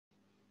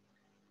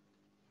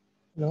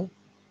Hello,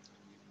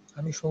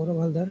 আমি সৌরভ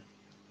হালদার।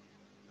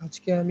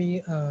 আজকে আমি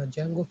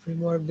জ্যাঙ্গো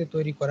ফ্রেমওয়ার্ক দিয়ে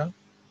তৈরি করা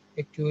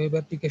একটি ওয়েব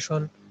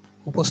অ্যাপ্লিকেশন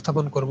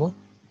উপস্থাপন করব।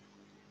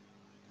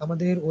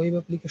 আমাদের ওয়েব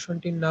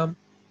অ্যাপ্লিকেশনটির নাম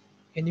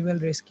animal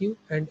rescue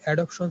and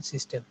adoption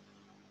system.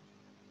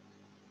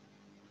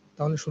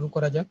 তাহলে শুরু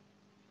করা যাক।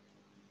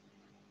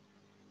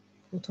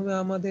 প্রথমে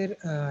আমাদের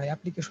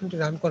অ্যাপ্লিকেশনটি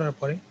রান করার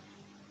পরে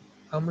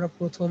আমরা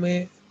প্রথমে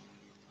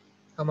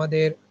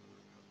আমাদের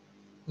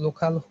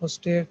লোকাল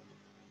হোস্টের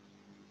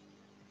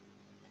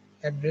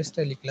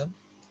অ্যাড্রেসটা লিখলাম।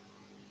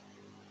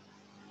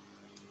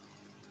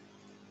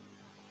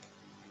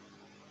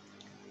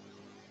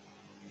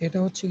 এটা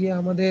হচ্ছে গিয়ে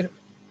আমাদের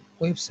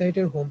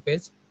ওয়েবসাইটের হোম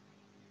পেজ।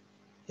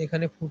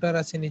 এখানে ফুটার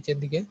আছে নিচের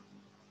দিকে,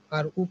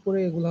 আর উপরে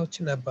এগুলো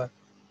হচ্ছে ন্যাভবার।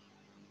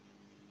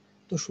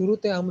 তো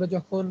শুরুতে আমরা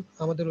যখন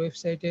আমাদের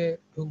ওয়েবসাইটে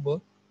ঢুকবো,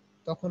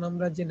 তখন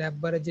আমরা যে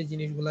ন্যাভবারে যে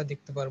জিনিসগুলো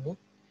দেখতে পারবো,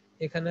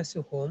 এখানে আছে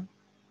হোম,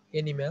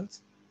 অ্যানিম্যালস,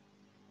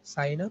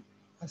 সাইন আপ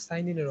আর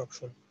সাইন ইনের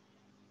অপশন।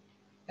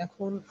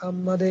 এখন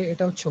আমাদের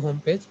এটা হচ্ছে হোম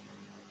পেজ।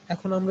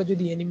 এখন আমরা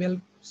যদি অ্যানিম্যাল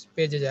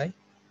পেজে যাই,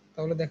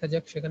 তাহলে দেখা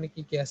যাক সেখানে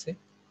কি কি আছে।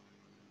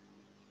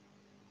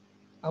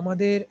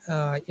 আমাদের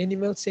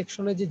অ্যানিম্যাল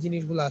সেকশনে যে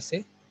জিনিসগুলো আছে,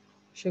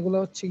 সেগুলো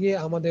হচ্ছে গিয়ে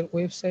আমাদের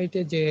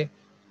ওয়েবসাইটে যে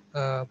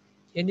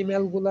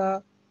অ্যানিম্যালগুলা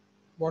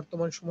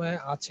বর্তমান সময়ে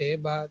আছে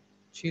বা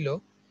ছিল,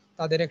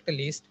 তাদের একটা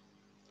লিস্ট।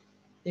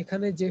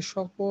 এখানে যে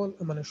সকল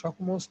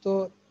সমস্ত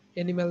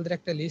অ্যানিম্যালদের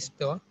একটা লিস্ট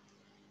দেওয়া।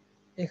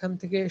 এখান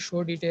থেকে শো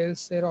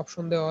ডিটেলস এর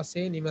অপশন দেওয়া আছে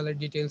অ্যানিম্যালের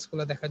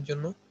ডিটেলসগুলো দেখার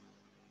জন্য।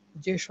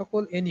 যে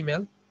সকল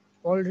অ্যানিম্যাল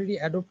অলরেডি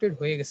অ্যাডপ্টেড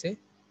হয়ে গেছে,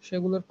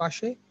 সেগুলোর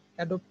পাশে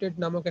অ্যাডপ্টেড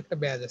নামক একটা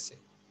ব্যাজ আছে।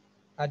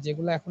 আর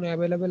যেগুলো এখনো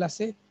অ্যাভেলেবেল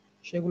আছে,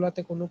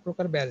 সেগুলোতে কোনো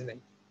প্রকার ব্যাজ নাই।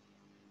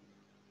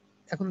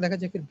 এখন দেখা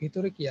যাক এর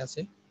ভিতরে কি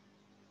আছে।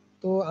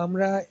 তো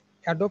আমরা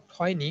অ্যাডপ্ট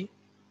হয়নি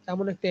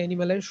এমন একটা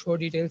অ্যানিম্যালের শো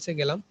ডিটেলসে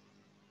গেলাম।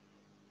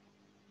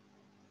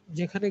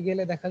 যেখানে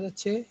গেলে দেখা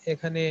যাচ্ছে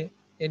এখানে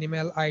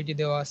অ্যানিম্যাল আইডি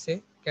দেওয়া আছে,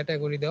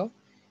 ক্যাটাগরি দেওয়া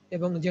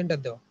এবং জেন্ডার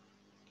দেওয়া।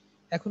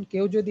 এখন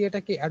কেউ যদি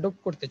এটাকে অ্যাডপ্ট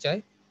করতে চায়,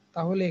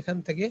 তাহলে এখান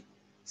থেকে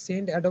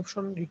সেন্ড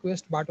অ্যাডপশন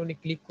রিকোয়েস্ট বাটনে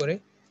ক্লিক করে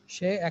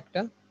সে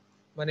একটা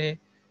মানে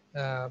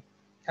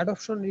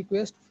অ্যাডপশন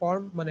রিকোয়েস্ট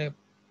ফর্ম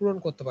পূরণ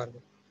করতে পারবে।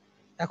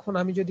 এখন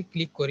আমি যদি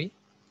ক্লিক করি,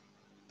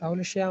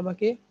 তাহলে সে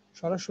আমাকে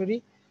সরাসরি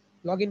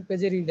লগ ইন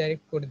পেজে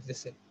রিডাইরেক্ট করে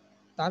দিতেছে।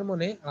 তার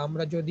মানে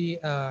আমরা যদি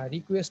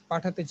রিকোয়েস্ট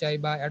পাঠাতে চাই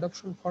বা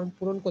অ্যাডপশন ফর্ম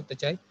পূরণ করতে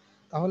চাই,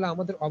 তাহলে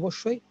আমাদের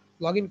অবশ্যই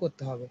লগ ইন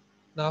করতে হবে,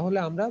 না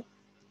হলে আমরা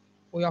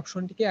ওই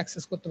অপশনটিকে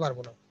অ্যাক্সেস করতে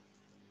পারবো না।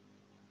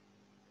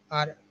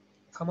 আর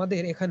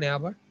আমাদের এখানে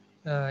আবার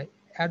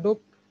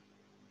অ্যাডপ্ট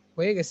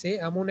হয়ে গেছে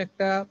এমন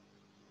একটা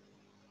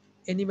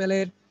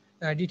অ্যানিম্যালের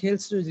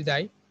ডিটেলস যদি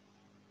দেয়,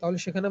 তাহলে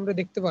সেখানে আমরা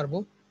দেখতে পারবো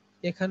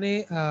এখানে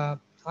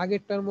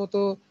আগেরটার মতো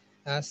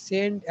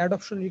সেন্ড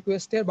অ্যাডপশন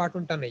রিকোয়েস্টের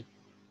বাটনটা নেই।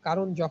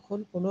 কারণ যখন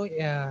কোনো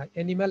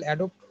অ্যানিম্যাল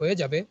অ্যাডপ্ট হয়ে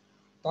যাবে,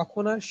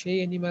 তখন আর সেই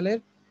অ্যানিম্যালের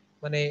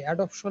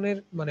অ্যাডপশনের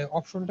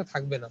অপশনটা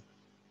থাকবে না।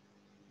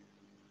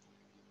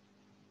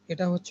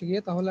 এটা হচ্ছে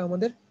গিয়ে তাহলে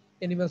আমাদের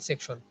অ্যানিম্যাল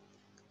সেকশন।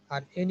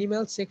 আর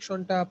অ্যানিম্যাল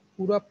সেকশনটা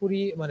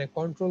পুরোপুরি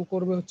কন্ট্রোল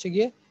করবে হচ্ছে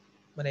গিয়ে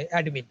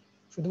অ্যাডমিন।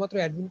 শুধুমাত্র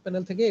অ্যাডমিন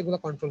প্যানেল থেকে এগুলো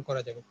কন্ট্রোল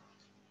করা যাবে।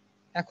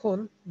 এখন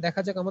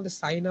দেখা যাক আমাদের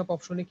সাইন আপ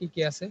অপশনে কি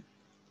কি আছে।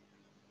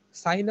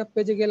 সাইন আপ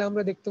পেজে গেলে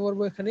আমরা দেখতে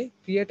পারবো এখানে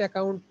ক্রিয়েট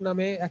অ্যাকাউন্ট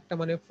নামে একটা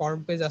ফর্ম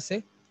পেজ আছে।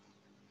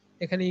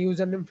 এখানে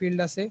ইউজার নেম ফিল্ড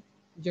আছে,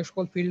 যে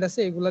সকল ফিল্ড আছে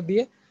এগুলো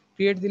দিয়ে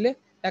ক্রিয়েট দিলে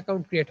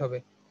অ্যাকাউন্ট ক্রিয়েট হবে।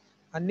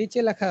 আর নিচে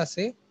লেখা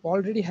আছে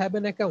already have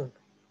an account,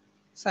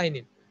 sign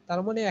in.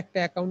 তার মানে একটা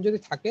অ্যাকাউন্ট যদি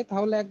থাকে,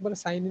 তাহলে একবার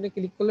সাইন ইনে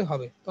ক্লিক করলে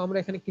হবে। তো আমরা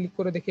এখানে ক্লিক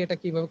করে দেখি এটা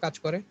কিভাবে কাজ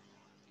করে।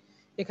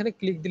 এখানে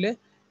ক্লিক দিলে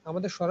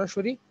আমাদের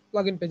সরাসরি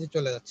লগ ইন পেজে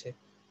চলে যাচ্ছে।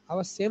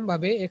 আবার সেম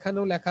ভাবে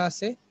এখানেও লেখা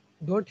আছে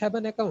don't have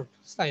an account,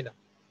 sign up.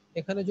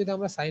 এখানে যদি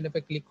আমরা সাইন আপে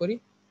ক্লিক করি,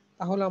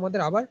 তাহলে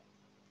আমাদের আবার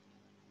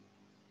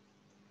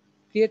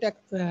ক্রিয়েট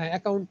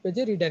অ্যাকাউন্ট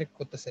পেজে রিডাইরেক্ট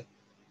করতেছে।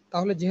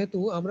 তাহলে যেহেতু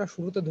আমরা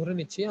শুরুতে ধরে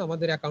নিচ্ছি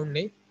আমাদের অ্যাকাউন্ট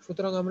নেই,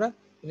 সুতরাং আমরা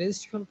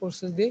রেজিস্ট্রেশন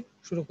প্রসেস দিয়ে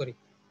শুরু করি।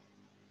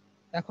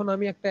 এখন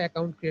আমি একটা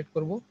অ্যাকাউন্ট ক্রিয়েট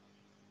করব।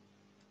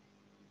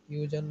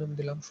 ইউজার নেম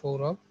দিলাম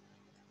সৌরভ,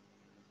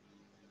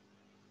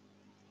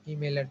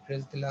 ইমেল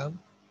অ্যাড্রেস দিলাম,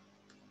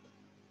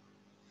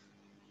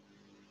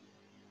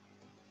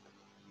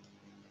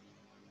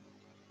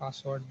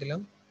 পাসওয়ার্ড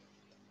দিলাম,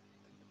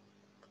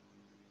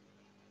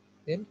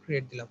 দেন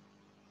ক্রিয়েট দিলাম।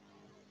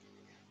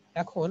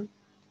 এখন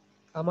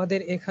আমাদের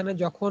এখানে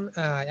যখন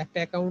একটা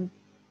অ্যাকাউন্ট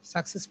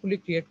সাকসেসফুলি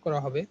ক্রিয়েট করা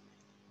হবে,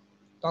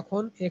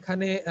 তখন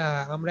এখানে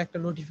আমরা একটা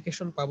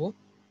নোটিফিকেশন পাবো,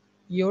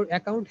 your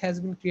account has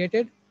been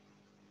created,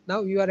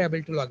 now you R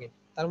able to log in.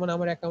 তার মানে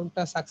আমার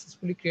অ্যাকাউন্টটা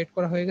সাকসেসফুলি ক্রিয়েট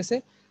করা হয়ে গেছে।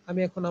 আমি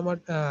এখন আমার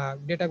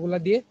ডেটাগুলো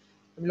দিয়ে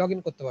আমি লগ ইন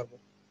করতে পারবো।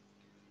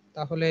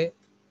 তাহলে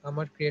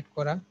আমার ক্রিয়েট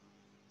করা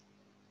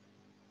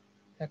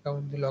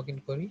অ্যাকাউন্ট দিয়ে লগ ইন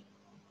করি।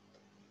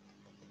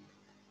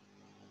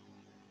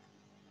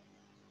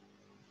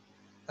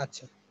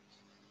 আচ্ছা,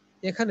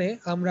 এখানে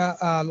আমরা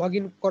লগ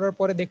ইন করার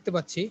পরে দেখতে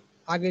পাচ্ছি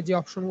আগে যে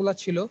অপশনগুলো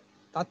ছিল,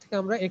 তার থেকে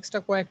আমরা এক্সট্রা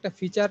কয়েকটা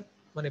ফিচার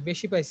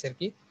বেশি পাইছি আর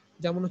কি।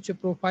 যেমন হচ্ছে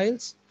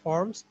প্রোফাইলস,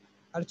 ফর্মস,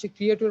 আর হচ্ছে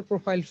ক্রিয়েট ইউর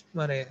প্রোফাইল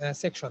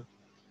সেকশন।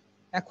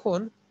 এখন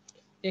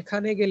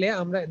এখানে গেলে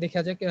আমরা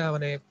দেখা যায়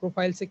মানে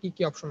প্রোফাইলসে কি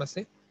কি অপশন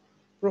আছে।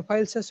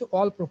 প্রোফাইলস আছে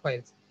অল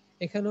প্রোফাইলস।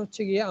 এখানে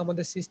হচ্ছে গিয়ে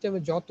আমাদের সিস্টেমে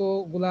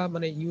যতগুলা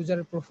মানে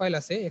ইউজারের প্রোফাইল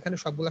আছে এখানে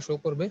সবগুলা শো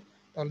করবে।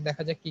 তাহলে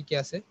দেখা যাক কি কি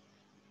আছে।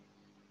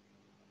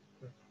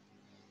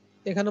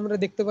 এখানে আমরা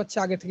দেখতে পাচ্ছি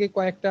আগে থেকে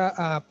কয়েকটা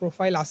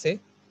প্রোফাইল আছে,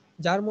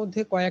 যার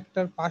মধ্যে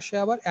কয়েকটার পাশে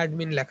আবার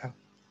অ্যাডমিন লেখা।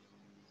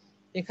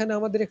 এখানে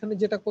আমাদের এখানে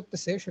যেটা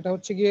করতেছে সেটা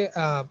হচ্ছে গিয়ে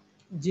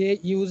যে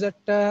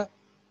ইউজারটা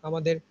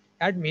আমাদের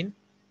অ্যাডমিন,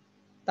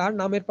 তার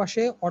নামের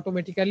পাশে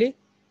অটোমেটিক্যালি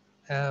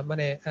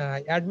মানে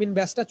অ্যাডমিন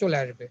ব্যাজটা চলে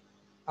আসবে।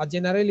 আর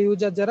জেনারেল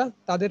ইউজার যারা,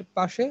 তাদের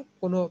পাশে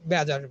কোনো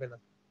ব্যাজ আসবে না।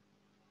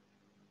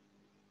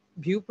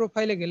 ভিউ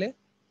প্রোফাইলে গেলে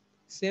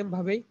সেম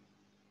ভাবেই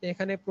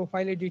এখানে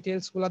প্রোফাইলের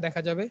ডিটেইলস গুলা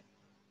দেখা যাবে,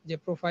 যে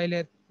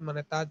প্রোফাইলের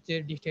মানে তার যে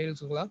ডিটেইলস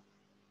গুলা।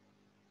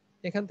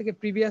 এখান থেকে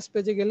প্রিভিয়াস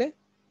পেজে গেলে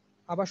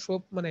আবার সব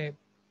মানে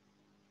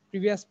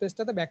প্রিভিয়াস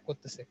পেজটাতে ব্যাক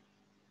করতেছে।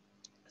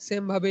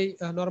 সেম ভাবেই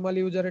নরমাল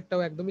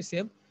ইউজারেরটাও একদমই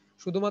সেম,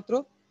 শুধুমাত্র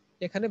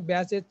এখানে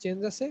ব্যাচের চেঞ্জ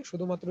আছে।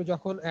 শুধুমাত্র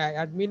যখন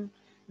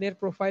অ্যাডমিনের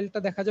প্রোফাইলটা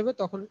দেখা যাবে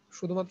তখন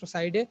শুধুমাত্র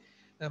সাইডে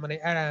মানে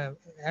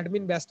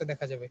অ্যাডমিন ব্যাচটা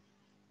দেখা যাবে।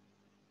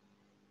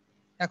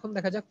 এখন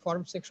দেখা যাক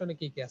ফর্ম সেকশনে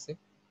কি কি আছে।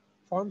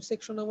 ফর্ম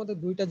সেকশনে আমাদের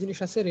দুইটা জিনিস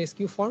আছে,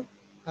 রেস্কিউ ফর্ম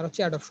আর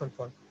হচ্ছে অ্যাডপশন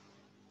ফর্ম।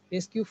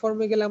 রেস্কিউ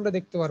ফর্মে গেলে আমরা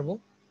দেখতে পারবো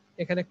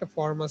এখানে একটা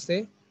ফর্ম আছে,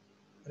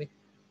 মানে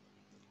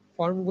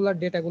ফর্মগুলার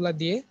ডেটাগুলা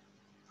দিয়ে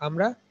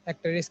আমরা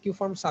একটা রেস্কিউ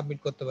ফর্ম সাবমিট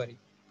করতে পারি।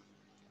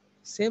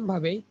 সেম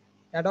ভাবেই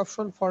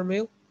অ্যাডপশন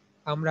ফর্মেও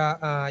আমরা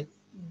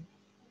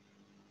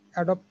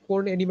অ্যাডপ্ট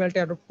কোন অ্যানিমালটা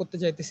অ্যাডপ্ট করতে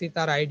চাইতেছি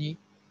তার আইডি,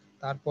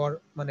 তারপর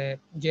মানে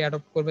যে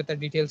অ্যাডপ্ট করবে তার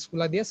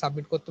ডিটেলসগুলো দিয়ে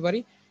সাবমিট করতে পারি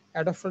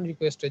অ্যাডপশন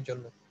রিকোয়েস্টের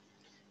জন্য।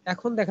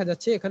 এখন দেখা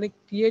যাচ্ছে এখানে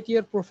ক্রিয়েট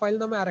ইওর প্রোফাইল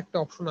নামে আরেকটা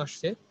অপশন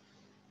আসছে।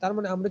 তার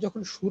মানে আমরা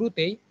যখন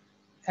শুরুতেই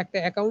একটা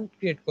অ্যাকাউন্ট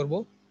ক্রিয়েট করব,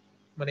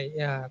 মানে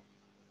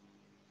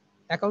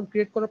অ্যাকাউন্ট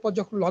ক্রিয়েট করার পর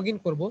যখন লগ ইন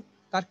করবো,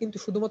 তার কিন্তু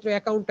শুধুমাত্র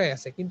অ্যাকাউন্টটাই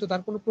আছে, কিন্তু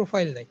তার কোনো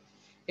প্রোফাইল নাই।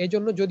 এই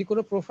জন্য যদি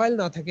কোনো প্রোফাইল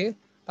না থাকে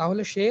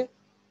তাহলে সে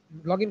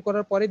লগ ইন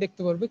করার পরে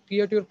দেখতে পারবে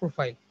ক্রিয়েট ইওর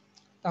প্রোফাইল।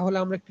 তাহলে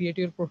আমরা ক্রিয়েট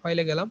ইওর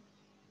প্রোফাইলে গেলাম,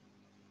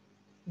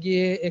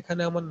 গিয়ে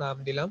এখানে আমার নাম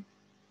দিলাম,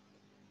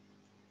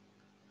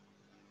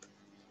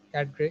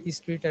 অ্যাড্রেস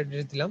স্ট্রিট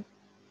অ্যাড্রেস দিলাম,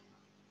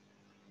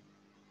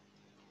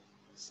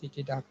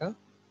 city Dhaka,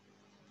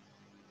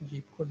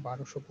 zip code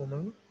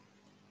 1215,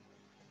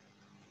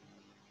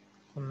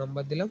 phone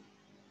number দিলাম,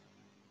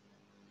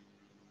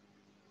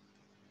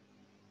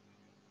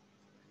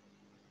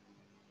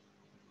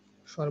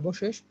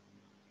 সর্বশেষ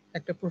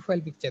একটা প্রোফাইল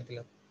পিকচার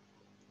দিলাম,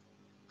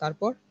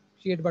 তারপর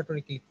ক্রিয়েট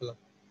বাটনে ক্লিক করলাম।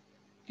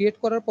 ক্রিয়েট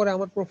করার পরে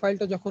আমার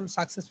প্রোফাইলটা যখন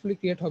সাকসেসফুলি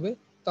ক্রিয়েট হবে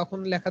তখন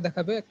লেখা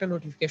দেখাবে একটা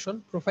নোটিফিকেশন,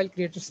 প্রোফাইল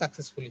ক্রিয়েটেড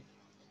সাকসেসফুলি।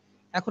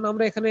 এখন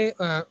আমরা এখানে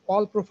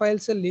অল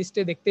প্রোফাইলস এর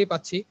লিস্টে দেখতেই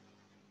পাচ্ছি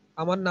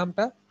আমার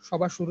নামটা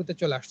সবার শুরুতে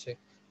চলে আসছে,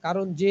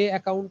 কারণ যে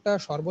অ্যাকাউন্টটা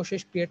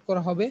সর্বশেষ ক্রিয়েট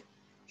করা হবে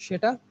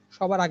সেটা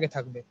সবার আগে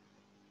থাকবে।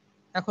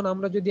 এখন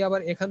আমরা যদি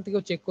আবার এখান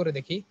থেকেও চেক করে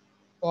দেখি,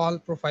 অল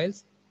প্রোফাইলস,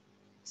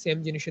 সেম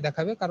জিনিসই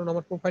দেখাবে কারণ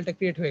আমার প্রোফাইলটা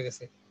ক্রিয়েট হয়ে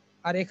গেছে।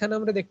 আর এখানে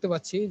আমরা দেখতে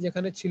পাচ্ছি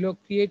যেখানে ছিল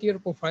ক্রিয়েট ইওর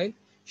প্রোফাইল,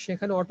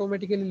 সেখানে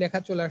অটোমেটিক্যালি লেখা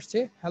চলে আসছে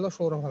হ্যালো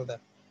সৌরভ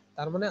হালদার।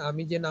 তার মানে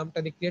আমি যে নামটা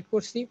দিয়ে ক্রিয়েট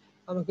করছি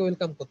আমাকে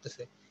ওয়েলকাম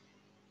করতেছে।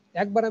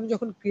 একবার আমি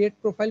যখন ক্রিয়েট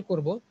প্রোফাইল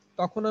করব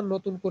তখন আর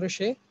নতুন করে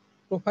সে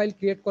প্রোফাইল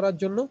ক্রিয়েট করার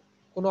জন্য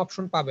কোনো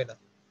অপশন পাবে না।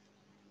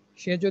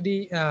 সে যদি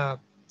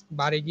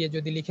বারে গিয়ে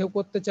যদি লিখেও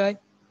করতে চায়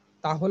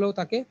তাহলেও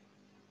তাকে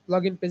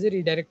লগ ইন পেজে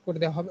রিডাইরেক্ট করে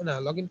দেওয়া হবে, না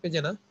লগ ইন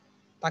পেজে না,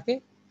 তাকে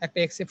একটা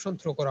এক্সেপশন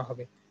থ্রো করা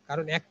হবে,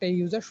 কারণ একটা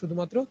ইউজার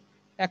শুধুমাত্র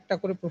একটা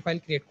করে প্রোফাইল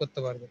ক্রিয়েট করতে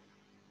পারবে।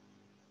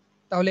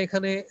 তাহলে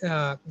এখানে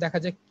দেখা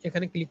যাক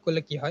এখানে ক্লিক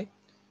করলে কি হয়,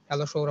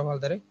 হ্যালো সৌরভ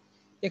হালদারে।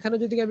 এখানে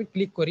যদি আমি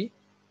ক্লিক করি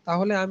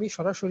তাহলে আমি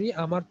সরাসরি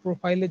আমার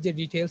প্রোফাইলের যে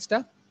ডিটেলসটা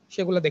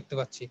সেগুলো দেখতে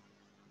পাচ্ছি,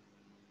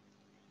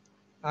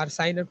 আর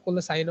সাইন আউট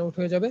করলে সাইন আউট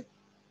হয়ে যাবে।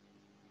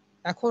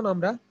 এখন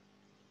আমরা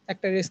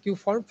একটা রেস্কিউ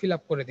ফর্ম ফিল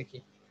আপ করে দেখি।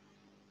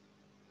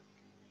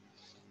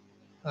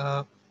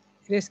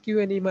 রেস্কিউ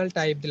অ্যানিমাল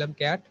টাইপ দিলাম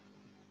cat,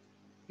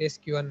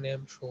 rescuer name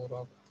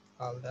Sourav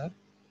Haldar,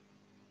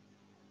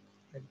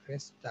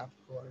 address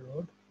ডাবুয়ার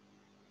road,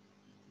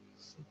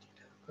 city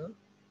Dhaka,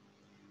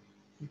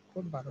 pin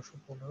code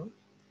 1215,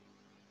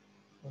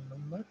 phone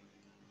number.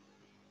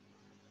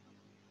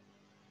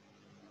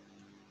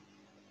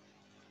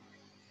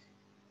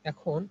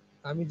 এখন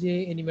আমি যে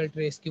অ্যানিমালটা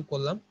রেস্কিউ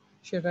করলাম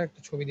সেটা একটা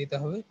ছবি দিতে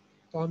হবে।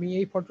 তো আমি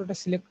এই ফটোটা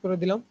সিলেক্ট করে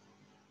দিলাম,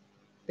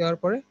 দেওয়ার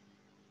পরে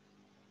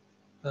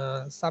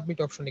সাবমিট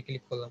অপশনে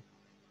ক্লিক করলাম।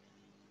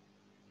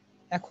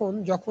 এখন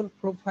যখন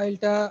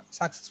প্রোফাইলটা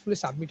সাকসেসফুলি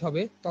সাবমিট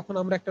হবে তখন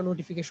আমরা একটা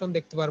নোটিফিকেশন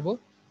দেখতে পারবো,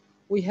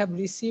 we have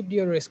received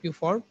your rescue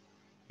form,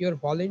 your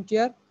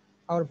volunteer,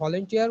 hour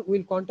volunteer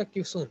will contact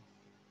you soon.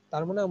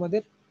 তার মানে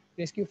আমাদের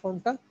রেস্কিউ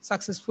ফর্মটা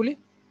সাকসেসফুলি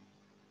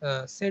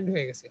সেন্ড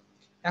হয়ে গেছে।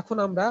 এখন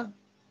আমরা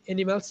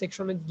অ্যানিমাল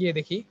সেকশনে গিয়ে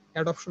দেখি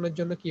অ্যাডপশনের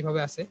জন্য কিভাবে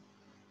আছে।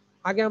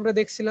 আগে আমরা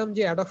দেখছিলাম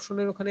যে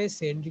অ্যাডপশনের ওখানে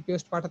সেন্ড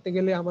রিকোয়েস্ট পাঠাতে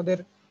গেলে আমাদের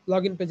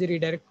লগ ইন পেজে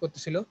রিডাইরেক্ট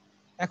করতেছিল।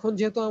 এখন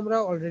যেহেতু আমরা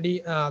অলরেডি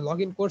লগ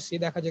ইন করছি,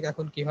 দেখা যাক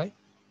এখন কি হয়।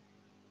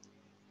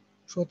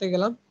 শোতে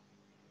গেলাম,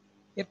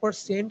 এরপর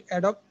সেন্ড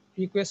অ্যাডপ্ট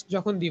রিকোয়েস্ট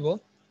যখন দিব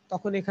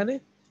তখন এখানে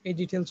এই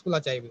ডিটেলসগুলো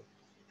চাইবে।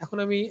 এখন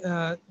আমি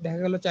দেখা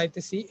গেল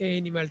চাইতেছি এই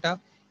অ্যানিমালটা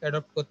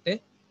অ্যাডপ্ট করতে,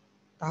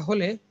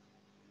 তাহলে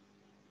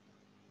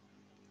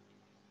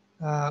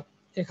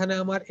এখানে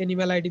আমার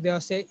অ্যানিমাল আইডি দেওয়া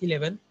আছে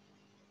 11।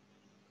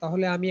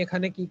 তাহলে আমি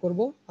এখানে কি করব,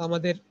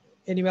 আমাদের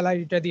অ্যানিমাল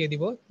আইডিটা দিয়ে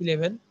দিব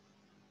 11।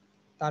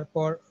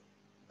 তারপর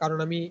কারণ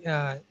আমি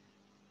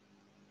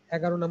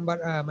 11 নাম্বার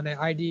মানে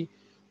আইডি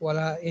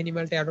ওয়ালা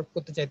অ্যানিমালটা অ্যাডপ্ট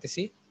করতে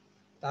চাইতেছি।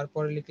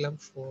 তারপরে লিখলাম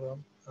সৌরভ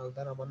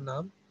হালদার আমার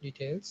নাম,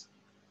 ডিটেলস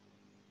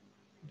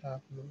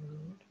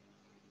ডাউনলোড।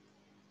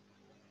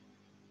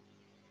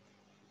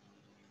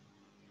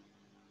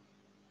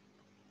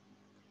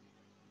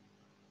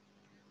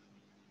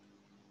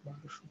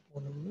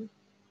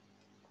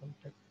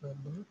 কন্ট্যাক্ট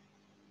নাম্বার,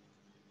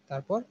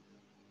 তারপর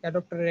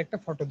অ্যাডপ্টারের একটা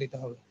ফটো দিতে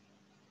হবে।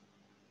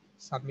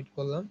 সাবমিট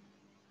করলাম,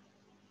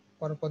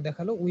 করার পর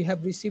দেখালো we have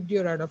received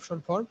your adoption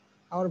form,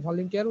 hour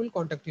volunteer will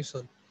contact you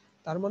soon.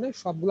 তার মানে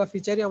সবগুলা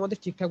ফিচারই আমাদের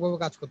ঠিকঠাকভাবে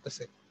কাজ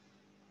করতেছে।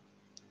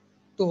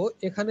 তো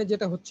এখানে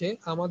যেটা হচ্ছে,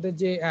 আমাদের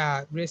যে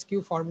রেস্কিউ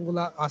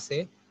ফর্মগুলো আছে,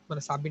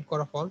 মানে সাবমিট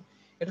করা ফর্ম,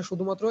 এটা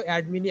শুধুমাত্র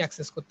অ্যাডমিনই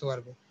অ্যাক্সেস করতে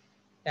পারবে।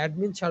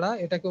 অ্যাডমিন ছাড়া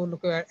এটাকে অন্য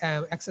কেউ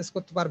অ্যাক্সেস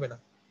করতে পারবে না।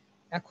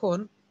 এখন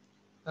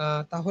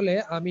তাহলে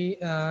আমি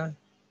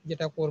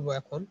যেটা করব,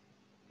 এখন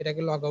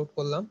এটাকে লগ আউট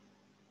করলাম,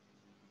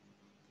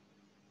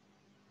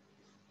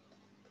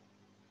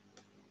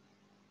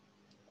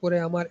 করে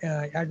আমার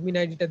অ্যাডমিন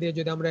আইডিটা দিয়ে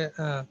যদি আমরা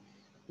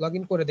লগ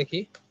ইন করে দেখি,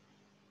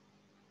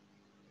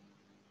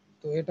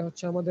 তো এটা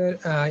হচ্ছে আমাদের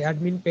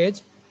অ্যাডমিন পেজ।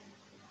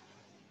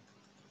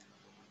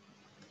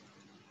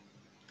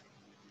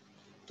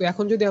 তো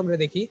এখন যদি আমরা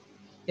দেখি,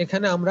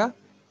 এখানে আমরা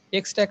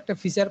এক্সট্রা একটা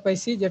ফিচার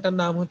পাইছি যেটার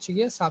নাম হচ্ছে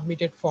গিয়ে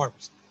সাবমিটেড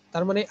ফর্মস।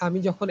 তার মানে আমি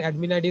যখন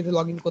অ্যাডমিন আইডি তে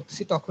লগ ইন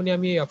করতেছি তখনই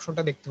আমি এই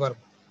অপশনটা দেখতে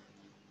পারবো।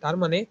 তার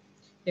মানে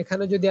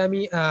এখানে যদি আমি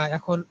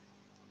এখন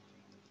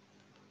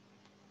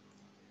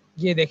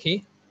গিয়ে দেখি,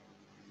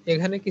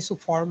 এখানে কিছু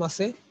ফর্ম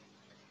আছে।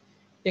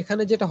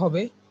 এখানে যেটা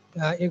হবে,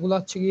 এগুলো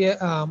হচ্ছে গিয়ে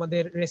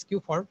আমাদের রেস্কিউ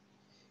ফর্ম।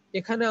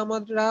 এখানে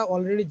আমরা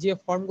অলরেডি যে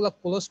ফর্মগুলো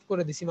ক্লোজ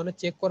করে দিছি, মানে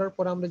চেক করার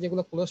পর আমরা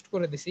যেগুলো ক্লোজ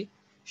করে দিছি,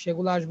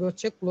 সেগুলো আসবে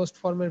হচ্ছে ক্লোজড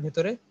ফর্মের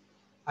ভিতরে।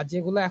 আর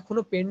যেগুলো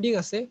এখনো পেন্ডিং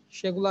আছে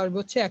সেগুলো আসবে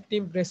হচ্ছে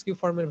অ্যাক্টিভ রেস্কিউ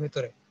ফর্মের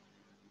ভিতরে।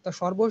 তা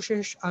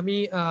সর্বশেষ আমি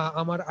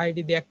আমার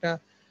আইডি দিয়ে একটা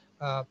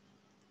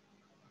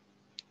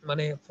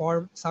মানে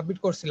ফর্ম সাবমিট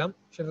করছিলাম,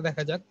 সেটা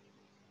দেখা যাক।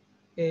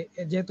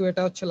 যেহেতু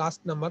এটা হচ্ছে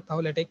লাস্ট নাম্বার,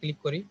 তাহলে এটাই ক্লিক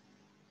করি।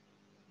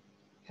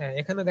 হ্যাঁ,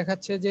 এখানে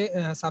দেখাচ্ছে যে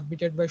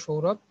submitted by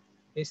Sourav,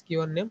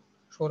 এসকিউআর name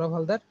Sourav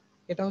Haldar.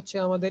 এটা হচ্ছে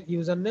আমাদের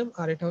ইউজার নেম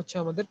আর এটা হচ্ছে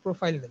আমাদের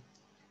প্রোফাইল নেম।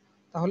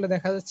 তাহলে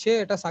দেখা যাচ্ছে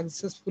এটা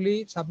সাকসেসফুলি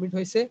সাবমিট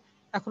হয়েছে।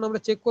 এখন আমরা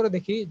চেক করে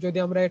দেখি, যদি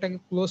আমরা এটাকে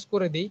ক্লোজ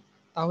করে দিই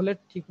তাহলে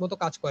ঠিকমতো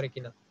কাজ করে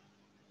কিনা।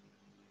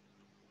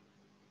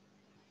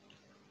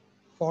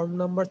 ফর্ম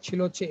নাম্বার ছিল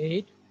হচ্ছে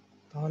 8।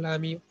 তাহলে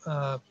আমি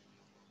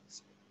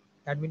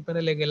অ্যাডমিন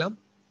প্যানেলে গেলাম,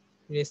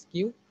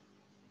 রেস্কিউ,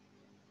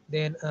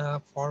 দেন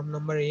ফর্ম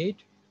নাম্বার 8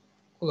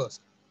 ক্লোজ।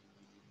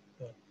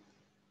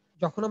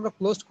 যখন আমরা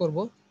ক্লোজ করব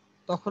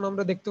তখন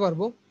আমরা দেখতে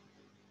পারবো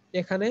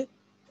এখানে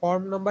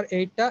ফর্ম নাম্বার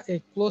 8টা এই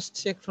ক্লোজ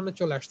সেকশনে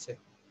চলে আসছে।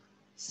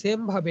 সেম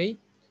ভাবেই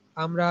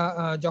আমরা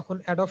যখন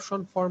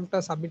অ্যাডপশন ফর্মটা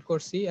সাবমিট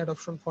করছি,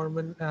 অ্যাডপশন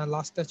ফর্মের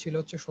লাস্টটা ছিল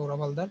হচ্ছে সৌরভ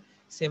হালদার,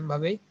 সেম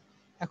ভাবেই।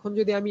 এখন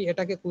যদি আমি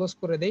এটাকে ক্লোজ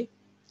করে দেই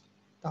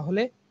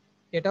তাহলে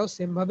এটাও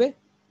সেম ভাবে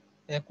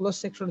ক্লোজ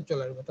সেকশনে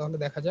চলে আসবে। তাহলে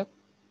দেখা যাক,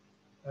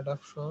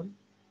 অ্যাডপশন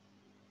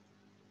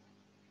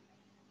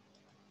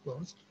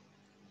ক্লোজ।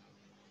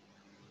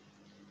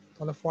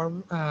 তাহলে ফর্ম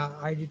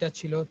আইডিটা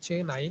ছিল হচ্ছে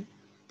 9।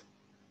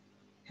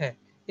 হ্যাঁ,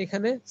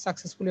 এখানে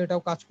সাকসেসফুলি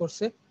এটাও কাজ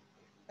করছে।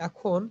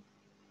 এখন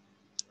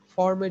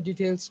ফর্মের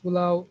ডিটেলস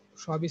গুলাও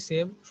সবই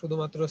সেম,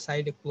 শুধুমাত্র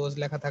সাইডে ক্লোজ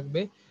লেখা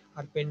থাকবে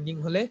আর পেন্ডিং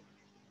হলে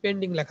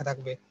পেন্ডিং লেখা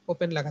থাকবে,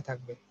 ওপেন লেখা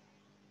থাকবে।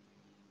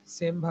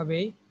 সেম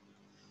ভাবেই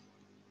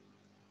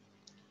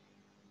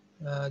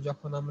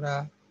যখন আমরা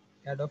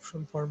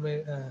অ্যাডপশন ফর্মে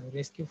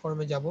রেস্কিউ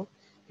ফর্মে যাব,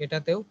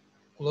 এটাতেও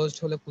ক্লোজড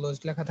হলে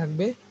ক্লোজড লেখা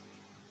থাকবে,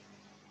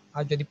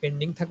 আর যদি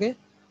পেন্ডিং থাকে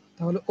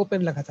তাহলে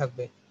ওপেন লেখা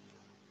থাকবে।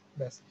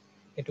 ব্যাস,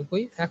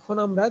 এটুকুই। এখন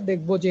আমরা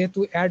দেখব, যেহেতু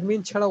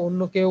অ্যাডমিন ছাড়া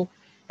অন্য কেউ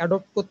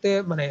অ্যাডপ্ট করতে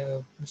মানে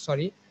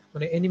সরি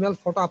মানে অ্যানিমাল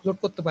ফটো আপলোড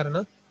করতে পারে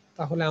না,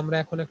 তাহলে আমরা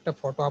এখন একটা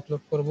ফটো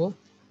আপলোড করব।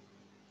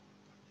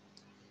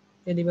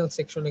 অ্যানিমাল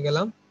সেকশনে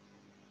গেলাম,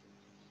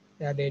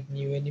 অ্যাডেড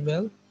নিউ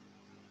অ্যানিমাল,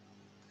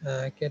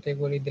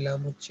 ক্যাটাগরি দিলাম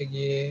হচ্ছে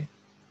গিয়ে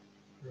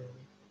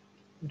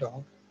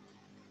ডগ,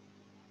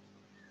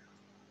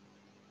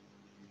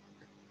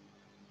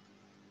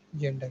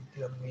 জেন্ডার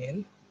দিলাম মেল,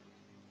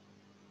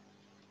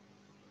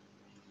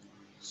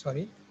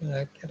 সরি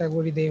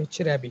ক্যাটাগরি দেই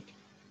হচ্ছে র্যাবিট।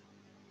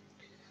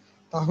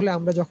 তাহলে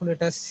আমরা যখন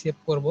এটা সেভ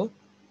করব,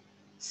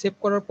 সেভ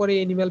করার পরে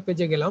অ্যানিমাল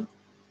পেজে গেলাম,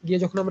 গিয়ে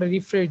যখন আমরা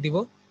রিফ্রেশ দিব,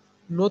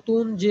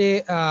 নতুন যে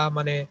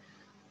মানে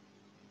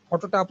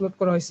ফটোটা আপলোড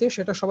করা হয়েছে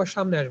সেটা সবার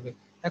সামনে আসবে।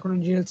 এখন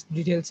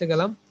ডিটেলসে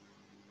গেলাম,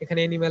 এখানে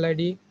অ্যানিমাল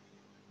আইডি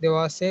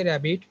দেওয়া আছে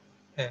র্যাবিট।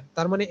 হ্যাঁ,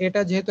 তার মানে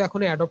এটা যেহেতু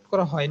এখনো অ্যাডপ্ট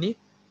করা হয়নি,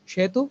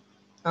 সেহেতু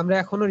আমরা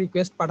এখনো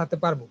রিকোয়েস্ট পাঠাতে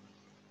পারবো।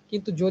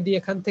 কিন্তু যদি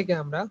এখান থেকে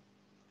আমরা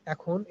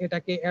এখন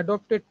এটাকে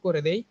অ্যাডপ্টেড করে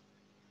দেই,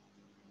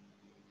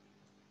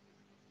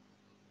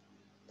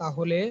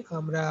 তাহলে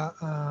আমরা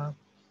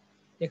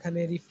এখানে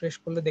রিফ্রেশ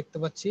করলে দেখতে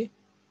পাচ্ছি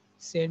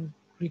সেন্ড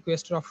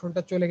রিকোয়েস্টের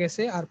অপশনটা চলে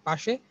গেছে আর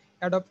পাশে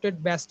অ্যাডপ্টেড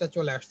ব্যাচটা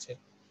চলে আসছে।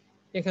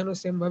 এখানেও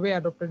সেম ভাবে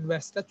অ্যাডপ্টেড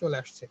ব্যাচটা চলে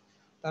আসছে।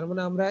 তার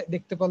মানে আমরা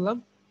দেখতে পারলাম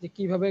যে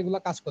কিভাবে এগুলা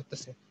কাজ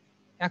করতেছে।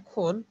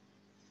 এখন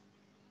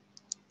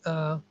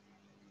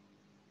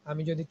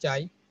আমি যদি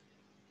চাই,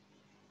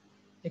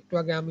 একটু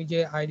আগে আমি যে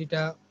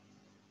আইডিটা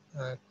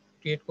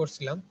ক্রিয়েট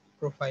করছিলাম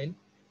প্রোফাইল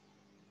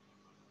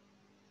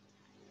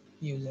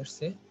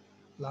ইউজার্সে,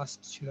 লাস্ট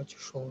ছিল হচ্ছে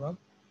সৌরভ,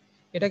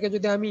 এটাকে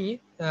যদি আমি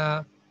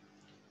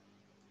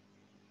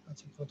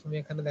আচ্ছা প্রথমে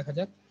এখানে দেখা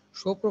যাক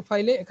শো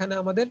প্রোফাইলে এখানে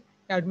আমাদের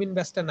অ্যাডমিন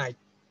ব্যাচটা নাই।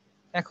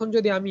 এখন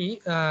যদি আমি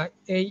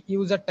এই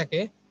ইউজারটাকে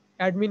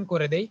অ্যাডমিন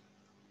করে দেই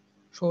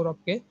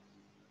সৌরভকে,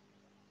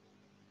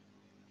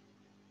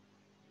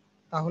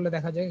 তাহলে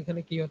দেখা যায়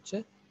এখানে কি হচ্ছে।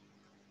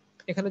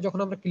 এখানে যখন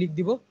আমরা ক্লিক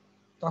দিব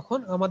তখন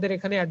আমাদের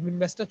এখানে অ্যাডমিন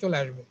ব্যাচটা চলে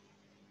আসবে।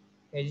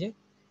 এই যে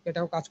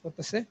এটাও কাজ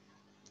করতেছে।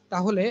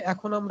 তাহলে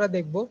এখন আমরা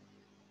দেখব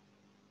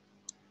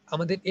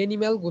আমাদের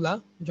এনিম্যাল গুলা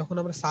যখন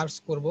আমরা সার্চ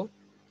করব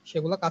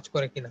সেগুলো কাজ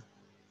করে কিনা।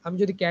 আমি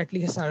যদি ক্যাট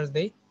লিখে সার্চ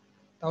দেই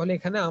তাহলে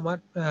এখানে আমার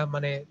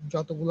মানে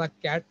যতগুলা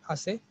ক্যাট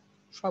আছে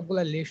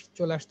সবগুলা লিস্ট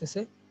চলে আসতেছে।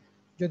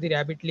 যদি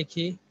র্যাবিট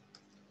লিখি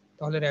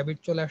তাহলে র্যাবিট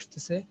চলে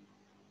আসতেছে।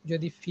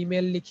 যদি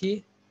ফিমেল লিখি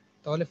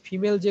তাহলে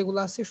ফিমেল যেগুলো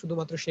আছে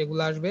শুধুমাত্র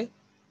সেগুলো আসবে।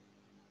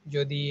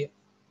 যদি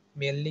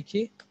মেল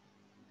লিখি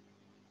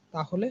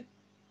তাহলে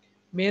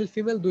মেল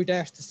ফিমেল দুইটাই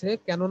আসতেছে,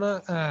 কেননা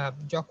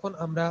যখন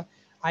আমরা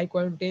আই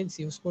কোয়ারেন্টাইন্স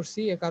ইউজ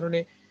করছি এ কারণে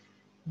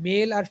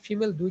মেল আর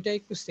ফিমেল দুইটাই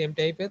একটু সেম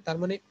টাইপের। তার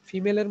মানে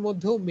ফিমেলের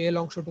মধ্যেও মেল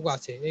অংশটুকু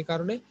আছে, এই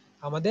কারণে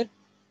আমাদের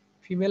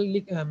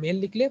মেল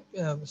লিখলে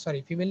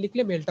ফিমেল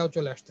লিখলে মেলটাও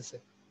চলে আসতেছে।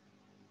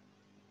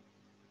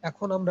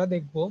 এখন আমরা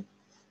দেখব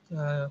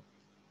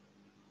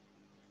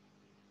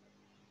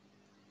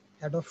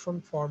অ্যাডপশন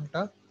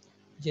ফর্মটা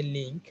যে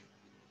লিংক,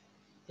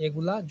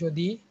 এগুলা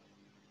যদি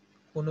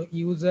কোনো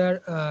ইউজার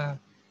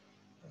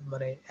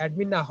মানে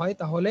অ্যাডমিন না হয়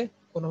তাহলে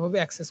কোনোভাবে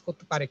অ্যাক্সেস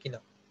করতে পারে কিনা।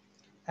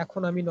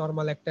 এখন আমি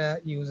নর্মাল একটা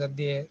ইউজার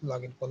দিয়ে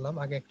লগ ইন করলাম,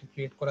 আগে একটা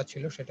ক্রিয়েট করা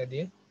ছিল সেটা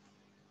দিয়ে।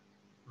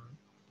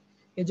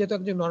 এ যেহেতু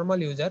একজন নর্মাল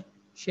ইউজার,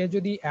 সে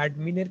যদি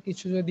অ্যাডমিনের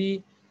কিছু যদি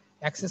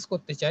অ্যাক্সেস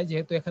করতে চায়,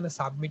 যেহেতু এখানে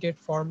সাবমিটেড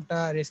ফর্মটা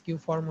রেস্কিউ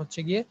ফর্ম হচ্ছে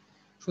গিয়ে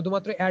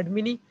শুধুমাত্র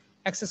অ্যাডমিনই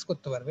অ্যাক্সেস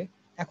করতে পারবে।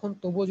 এখন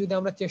তবুও যদি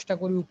আমরা চেষ্টা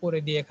করি উপরে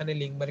দিয়ে এখানে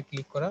লিঙ্ক বারে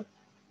ক্লিক করার,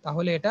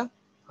 তাহলে এটা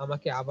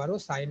আমাকে আবারও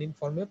সাইন ইন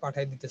ফর্মে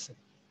পাঠিয়ে দিতেছে,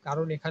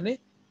 কারণ এখানে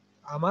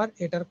আমার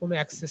এটার কোনো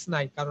অ্যাক্সেস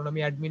নাই, কারণ আমি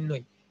অ্যাডমিন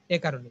নই এ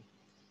কারণে।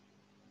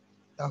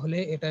 তাহলে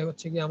এটাই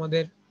হচ্ছে কি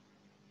আমাদের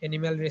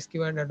animal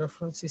rescue and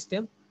adoption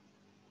system.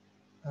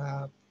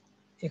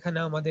 এখানে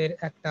আমাদের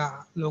একটা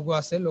লোগো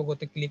আছে,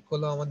 লোগোতে ক্লিক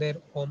করলে আমাদের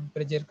হোম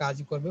পেজের কাজ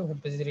করবে, হোম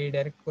পেজে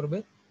রিডাইরেক্ট করবে,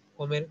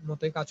 হোমের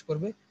মতোই কাজ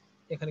করবে।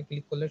 এখানে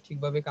ক্লিক করলে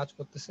ঠিকভাবে কাজ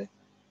করতেছে।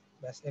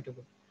 ব্যাস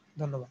এটুকু,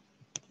 ধন্যবাদ।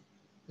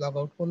 লগ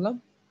আউট করলাম,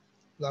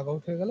 লগ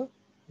আউট হয়ে গেল,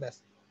 ব্যাস,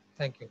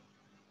 থ্যাংক ইউ।